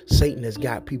rights. Satan has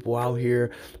got people out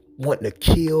here wanting to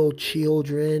kill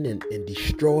children and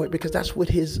destroy it, because that's what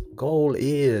his goal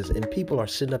is. And people are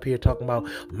sitting up here talking about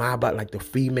my body, like the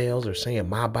females are saying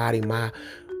my body, my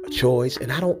choice.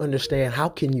 And I don't understand, how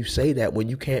can you say that when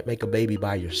you can't make a baby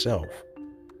by yourself?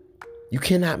 You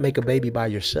cannot make a baby by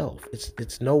yourself.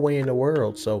 It's no way in the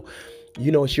world. So,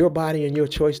 it's your body and your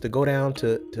choice to go down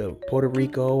to Puerto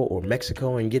Rico or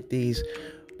Mexico and get these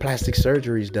plastic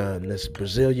surgeries done, this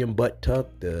Brazilian butt tuck,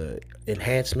 the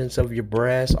enhancements of your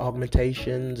breast,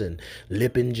 augmentations and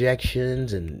lip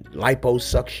injections and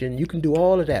liposuction. You can do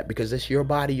all of that because it's your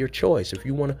body, your choice. If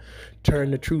you want to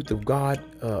turn the truth of God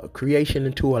creation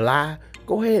into a lie,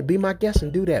 go ahead, be my guest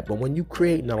and do that. But when you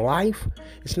creating a life,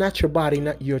 it's not your body,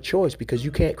 not your choice, because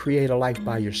you can't create a life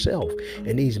by yourself.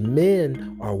 And these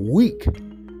men are weak.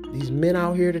 These men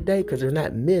out here today, because they're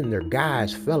not men, they're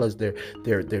guys, fellas, they're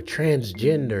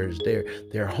transgenders,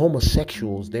 they're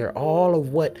homosexuals, they're all of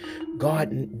what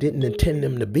God didn't intend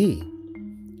them to be.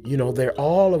 They're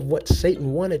all of what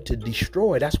Satan wanted to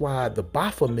destroy. That's why the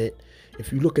Baphomet,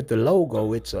 if you look at the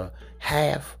logo, it's a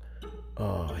half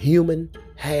human,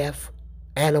 half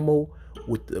animal,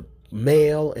 with the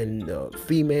male and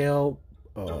female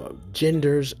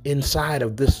genders inside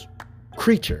of this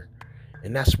creature.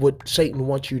 And that's what Satan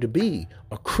wants you to be,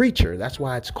 a creature. That's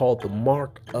why it's called the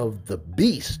mark of the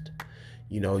beast.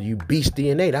 You beast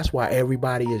DNA. That's why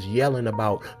everybody is yelling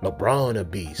about LeBron a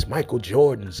beast, Michael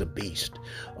Jordan's a beast,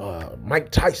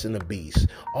 Mike Tyson a beast.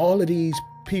 All of these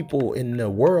people in the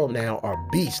world now are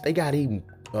beasts. They got even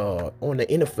on the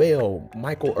NFL,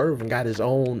 Michael Irvin got his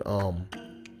own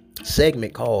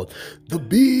segment called The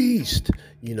Beast.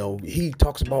 He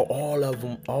talks about all of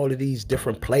them, all of these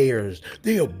different players.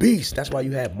 They're beasts. That's why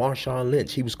you have Marshawn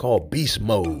Lynch. He was called Beast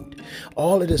Mode.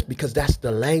 All of this because that's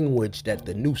the language that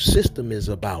the new system is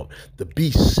about, the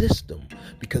beast system.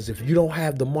 Because if you don't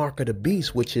have the mark of the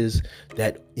beast, which is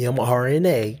that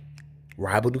mRNA,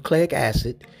 ribonucleic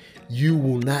acid, you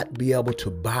will not be able to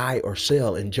buy or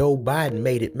sell. And Joe Biden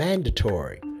made it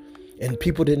mandatory. And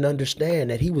people didn't understand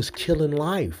that he was killing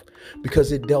life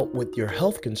because it dealt with your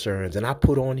health concerns. And I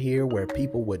put on here where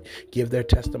people would give their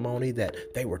testimony that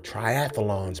they were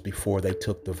triathlons before they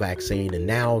took the vaccine. And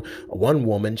now one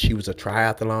woman, she was a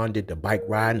triathlon, did the bike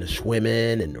riding, the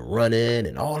swimming and the running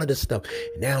and all of this stuff.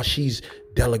 And now she's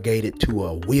delegated to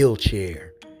a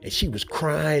wheelchair. And she was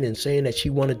crying and saying that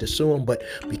she wanted to sue him, but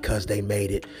because they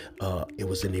made it, it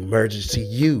was an emergency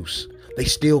use. They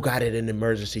still got it in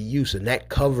emergency use, and that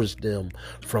covers them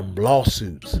from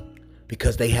lawsuits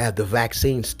because they have the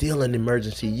vaccine still in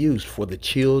emergency use for the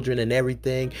children and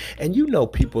everything. And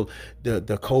people, the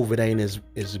COVID ain't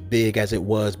as big as it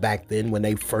was back then when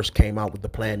they first came out with the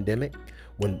pandemic.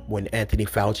 when Anthony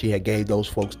Fauci had gave those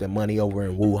folks their money over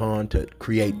in Wuhan to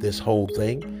create this whole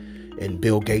thing, and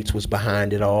Bill Gates was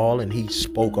behind it all, and he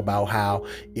spoke about how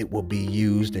it will be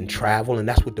used in travel, and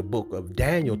that's what the book of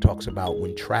Daniel talks about,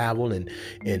 when travel and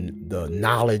the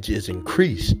knowledge is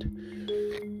increased.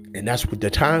 And that's what the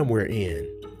time we're in.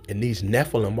 And these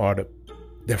Nephilim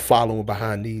they're following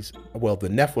behind these, well, the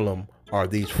Nephilim are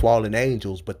these fallen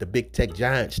angels, but the big tech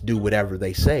giants do whatever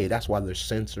they say. That's why they're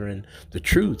censoring the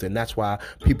truth. And that's why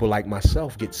people like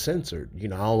myself get censored. You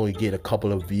know, I only get a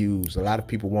couple of views. A lot of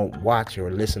people won't watch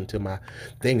or listen to my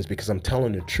things because I'm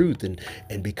telling the truth.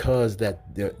 And because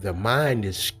that the mind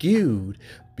is skewed,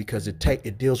 because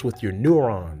it deals with your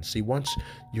neurons. See, once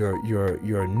your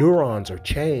neurons are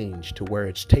changed to where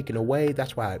it's taken away,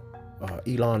 that's why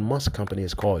Elon Musk company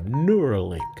is called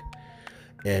Neuralink.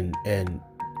 And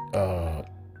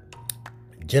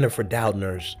Jennifer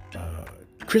Doudna's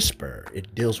CRISPR,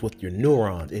 it deals with your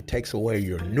neurons. It takes away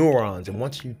your neurons. And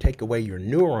once you take away your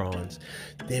neurons,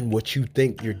 then what you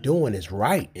think you're doing is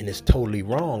right and it's totally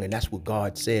wrong. And that's what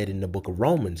God said in the book of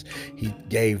Romans. He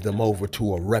gave them over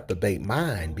to a reprobate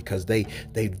mind because they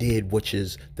did, which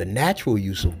is the natural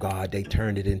use of God. They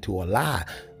turned it into a lie.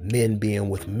 Men being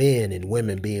with men and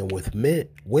women being with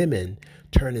women,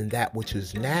 turning that which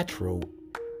is natural,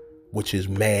 which is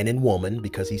man and woman,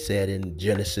 because he said in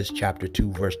Genesis chapter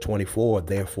 2, verse 24,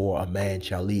 therefore a man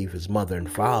shall leave his mother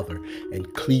and father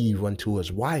and cleave unto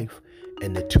his wife,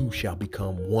 and the two shall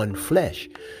become one flesh.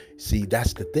 See,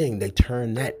 that's the thing. They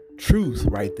turn that truth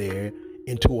right there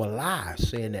into a lie,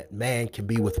 saying that man can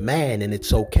be with man and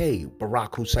it's okay.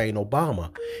 Barack Hussein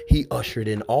Obama, he ushered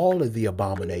in all of the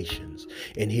abominations.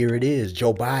 And here it is.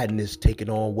 Joe Biden is taking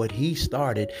on what he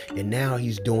started, and now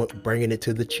he's bringing it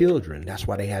to the children. That's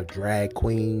why they have drag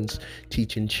queens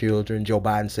teaching children. Joe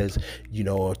Biden says,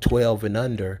 12 and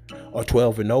under or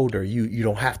 12 and older, you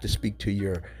don't have to speak to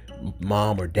your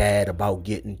mom or dad about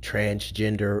getting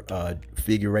transgender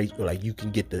figuration. Like, you can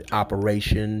get the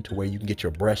operation to where you can get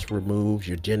your breast removed,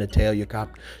 your genitalia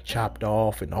chopped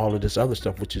off, and all of this other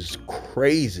stuff, which is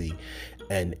crazy.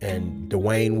 And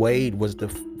Dwayne Wade was the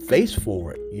face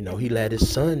for it. He let his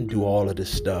son do all of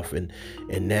this stuff, and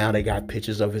now they got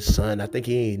pictures of his son. I think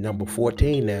he ain't number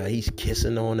 14 now. He's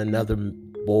kissing on another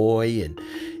boy, and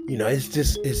it's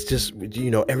just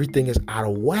everything is out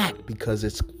of whack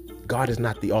because God is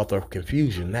not the author of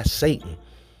confusion. That's Satan.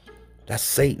 That's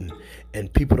Satan.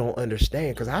 And people don't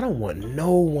understand, because I don't want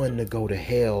no one to go to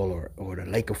hell or the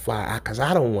lake of fire, because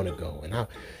I don't want to go. And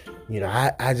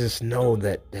I just know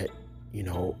that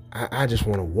I just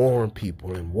want to warn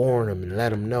people and warn them and let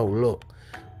them know, look,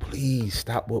 please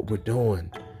stop what we're doing.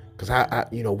 Because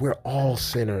we're all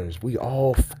sinners. We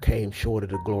all came short of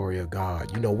the glory of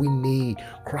God. We need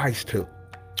Christ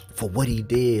for what he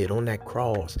did on that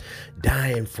cross,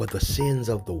 dying for the sins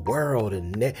of the world.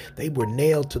 And they were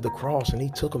nailed to the cross, and he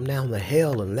took them down to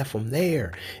hell and left them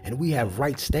there. And we have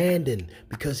right standing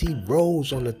because he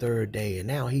rose on the third day, and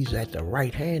now he's at the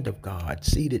right hand of God,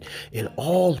 seated in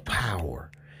all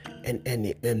power.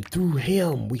 And through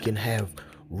him we can have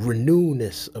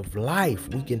renewness of life.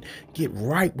 We can get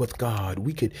right with God.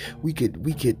 We could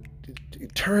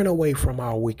turn away from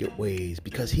our wicked ways,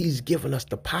 because he's given us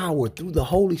the power through the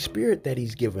Holy Spirit that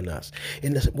he's given us.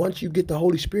 And once you get the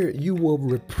Holy Spirit, you will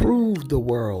reprove the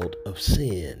world of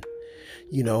sin.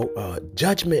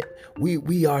 Judgment,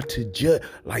 we are to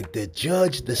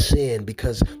judge the sin,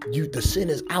 because the sin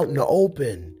is out in the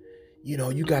open.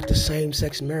 You got the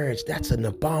same-sex marriage. That's an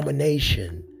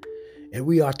abomination. And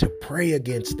we are to pray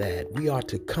against that. We are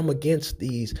to come against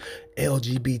these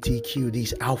LGBTQ,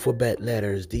 these alphabet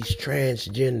letters, these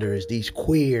transgenders, these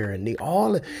queer, and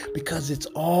because it's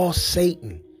all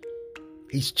Satan.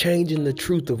 He's changing the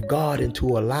truth of God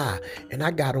into a lie. And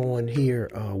I got on here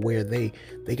where they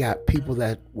got people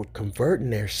that were converting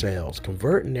their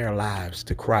lives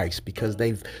to Christ, because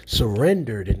they've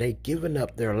surrendered and they've given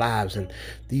up their lives. And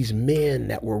these men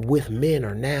that were with men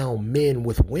are now men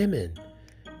with women.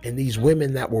 And these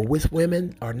women that were with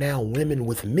women are now women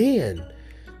with men.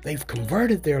 They've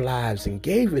converted their lives and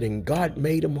gave it, and God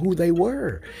made them who they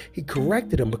were. He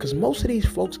corrected them, because most of these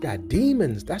folks got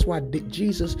demons. That's why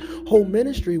Jesus' whole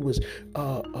ministry was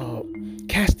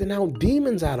casting out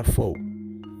demons out of folk.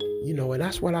 And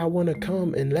that's what I want to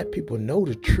come and let people know,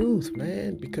 the truth,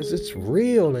 man, because it's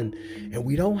real, and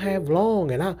we don't have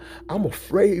long. And I'm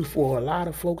afraid for a lot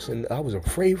of folks, and I was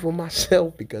afraid for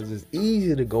myself, because it's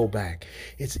easy to go back.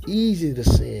 It's easy to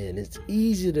sin. It's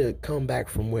easy to come back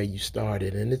from where you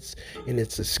started, and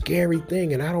it's a scary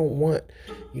thing. And I don't want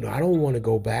to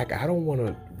go back. I don't want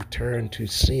to return to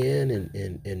sin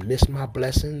and miss my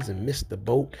blessings and miss the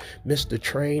boat, miss the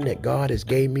train that God has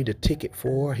gave me the ticket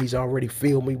for. He's already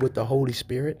filled me with the Holy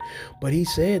Spirit. But he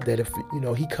said that if,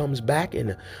 he comes back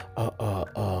and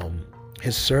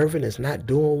his servant is not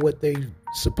doing what they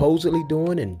supposedly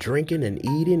doing and drinking and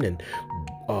eating and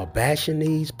bashing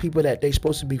these people that they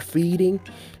supposed to be feeding,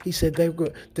 he said they're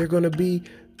going to be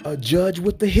judged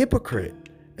with the hypocrite.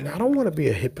 And I don't want to be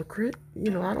a hypocrite. I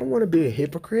don't want to be a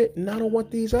hypocrite. And I don't want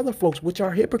these other folks, which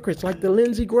are hypocrites, like the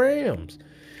Lindsey Grahams.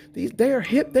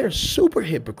 They're super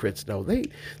hypocrites though.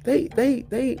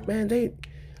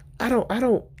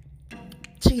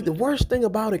 See, the worst thing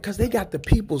about it, because they got the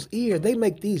people's ear, they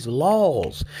make these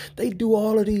laws. They do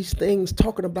all of these things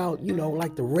talking about,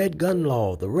 like the red gun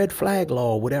law, the red flag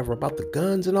law, whatever, about the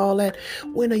guns and all that.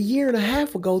 When a year and a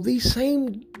half ago, these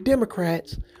same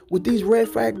Democrats with these red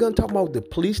flag guns talking about the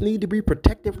police need to be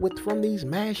protected from these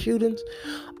mass shootings.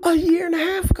 A year and a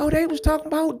half ago, they was talking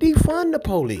about defund the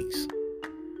police.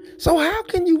 So how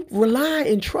can you rely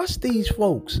and trust these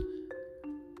folks?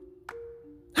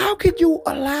 How could you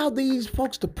allow these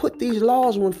folks to put these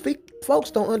laws when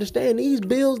folks don't understand these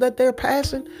bills that they're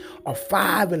passing are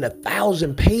 5 and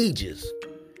 1,000 pages?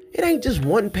 It ain't just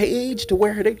one page to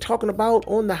where they talking about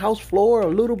on the House floor a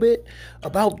little bit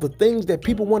about the things that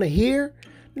people want to hear.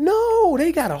 No,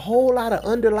 they got a whole lot of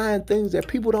underlying things that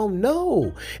people don't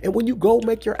know. And when you go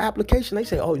make your application, they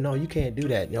say, oh, no, you can't do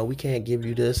that. No, we can't give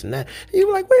you this and that. And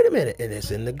you're like, wait a minute. And it's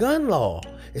in the gun law.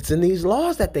 It's in these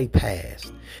laws that they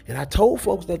passed. And I told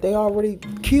folks that they already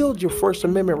killed your First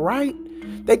Amendment right.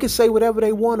 They can say whatever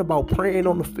they want about praying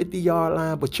on the 50-yard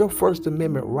line, but your First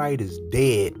Amendment right is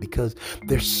dead because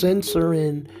they're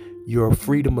censoring your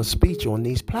freedom of speech on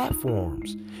these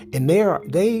platforms. And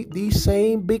these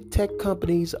same big tech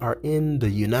companies are in the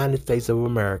United States of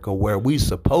America, where we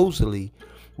supposed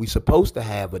to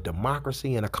have a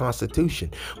democracy and a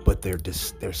constitution, but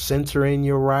they're censoring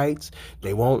your rights.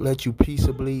 They won't let you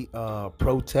peaceably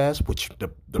protest, which the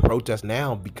protests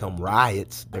now become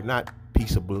riots. They're not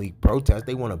peaceably protest.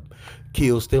 They want to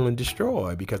kill, steal, and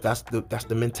destroy, because that's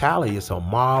the mentality. It's a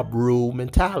mob rule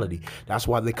mentality. That's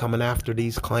why they're coming after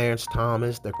these Clarence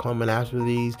Thomas. They're coming after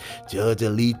these Judge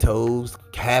Alitos,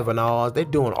 Kavanaughs. They're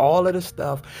doing all of this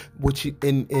stuff, which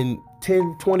in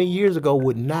 10, 20 years ago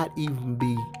would not even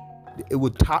be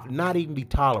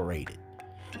tolerated.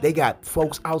 They got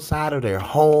folks outside of their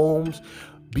homes,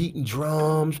 beating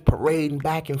drums, parading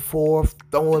back and forth,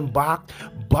 throwing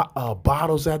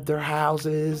bottles at their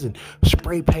houses and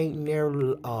spray painting their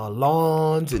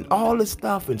lawns and all this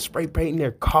stuff, and spray painting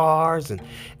their cars. And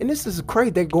this is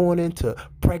crazy. They're going into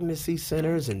pregnancy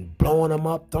centers and blowing them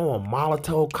up, throwing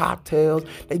Molotov cocktails.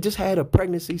 They just had a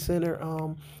pregnancy center.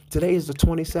 Today is the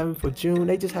 27th of June.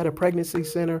 They just had a pregnancy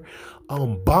center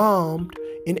bombed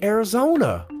in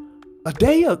Arizona. A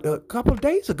couple of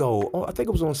days ago. I think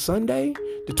it was on Sunday,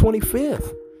 the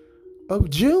 25th of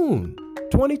June,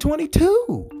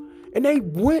 2022. And they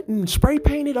went and spray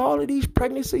painted all of these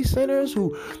pregnancy centers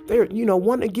who they're,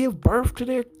 want to give birth to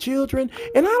their children.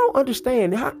 And I don't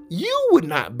understand how you would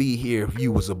not be here if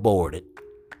you was aborted.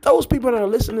 Those people that are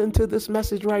listening to this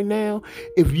message right now,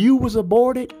 if you was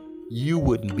aborted, you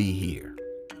wouldn't be here.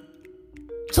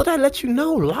 So that lets you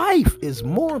know life is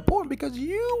more important, because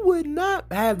you would not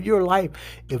have your life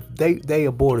if they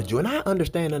aborted you. And I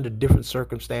understand under different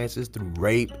circumstances, through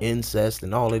rape, incest,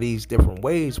 and all of these different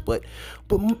ways. But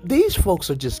these folks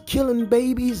are just killing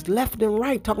babies left and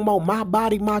right, talking about my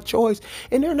body, my choice.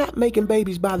 And they're not making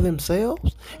babies by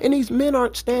themselves. And these men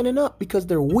aren't standing up because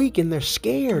they're weak and they're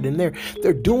scared. And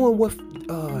they're doing what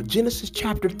Genesis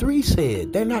chapter 3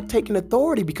 said. They're not taking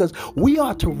authority, because we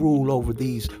ought to rule over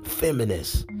these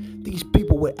feminists, these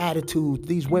people with attitudes,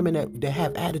 these women that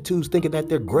have attitudes, thinking that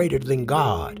they're greater than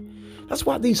God. That's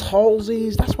why these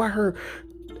Halseys, that's why her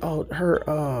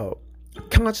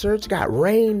concerts got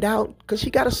rained out, because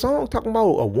she got a song talking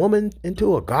about a woman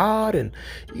into a god. And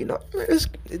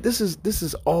this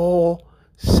is all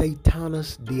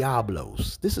Satanus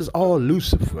Diablos. This is all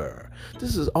Lucifer.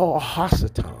 This is all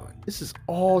Hasatan. This is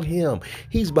all him.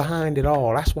 He's behind it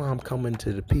all. That's why I'm coming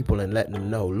to the people and letting them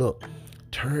know, look,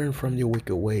 turn from your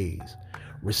wicked ways.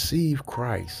 Receive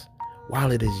Christ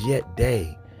while it is yet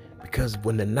day, because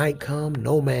when the night comes,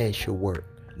 no man shall work.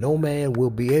 No man will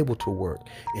be able to work.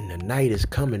 And the night is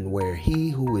coming where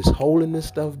he who is holding this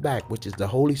stuff back, which is the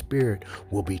Holy Spirit,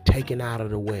 will be taken out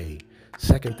of the way.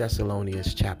 2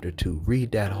 Thessalonians chapter 2.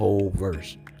 Read that whole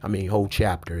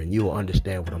chapter, and you'll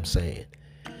understand what I'm saying.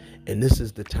 And this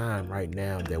is the time right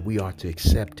now that we are to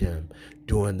accept him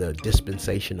during the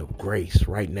dispensation of grace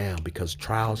right now, because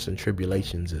trials and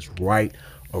tribulations is right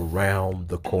around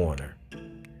the corner.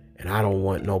 And I don't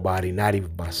want nobody, not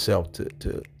even myself,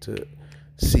 to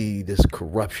see this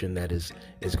corruption that is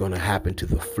going to happen to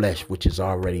the flesh, which has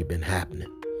already been happening.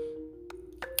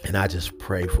 And I just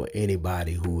pray for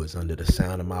anybody who is under the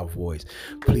sound of my voice.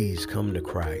 Please come to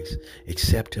Christ.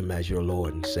 Accept him as your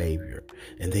Lord and Savior.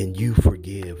 And then you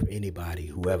forgive anybody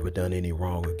who ever done any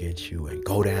wrong against you. And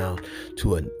go down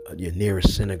to your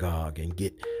nearest synagogue and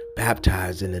get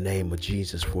baptized in the name of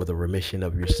Jesus for the remission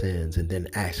of your sins. And then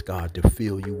ask God to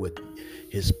fill you with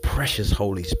his precious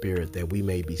Holy Spirit, that we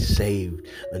may be saved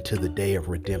until the day of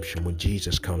redemption when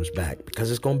Jesus comes back.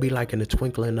 Because it's going to be like in the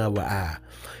twinkling of an eye.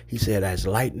 He said, as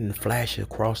lightning flash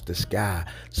across the sky,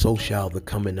 so shall the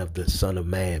coming of the Son of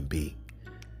Man be.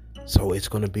 So it's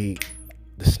going to be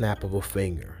the snap of a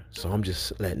finger. So I'm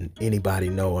just letting anybody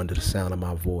know under the sound of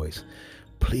my voice,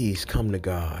 please come to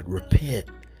God, repent,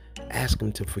 ask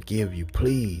him to forgive you.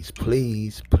 Please,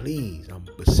 please, please. I'm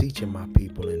beseeching my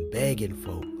people and begging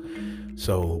folk.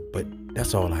 So, but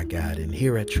that's all I got. And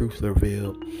here at Truth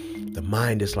Revealed, the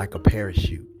mind is like a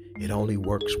parachute. It only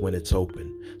works when it's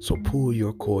open. So pull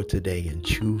your cord today and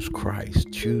choose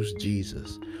Christ, choose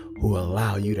Jesus, who will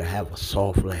allow you to have a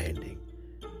soft landing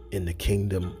in the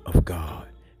kingdom of God.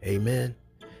 Amen.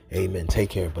 Amen. Take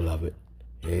care, beloved.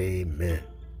 Amen.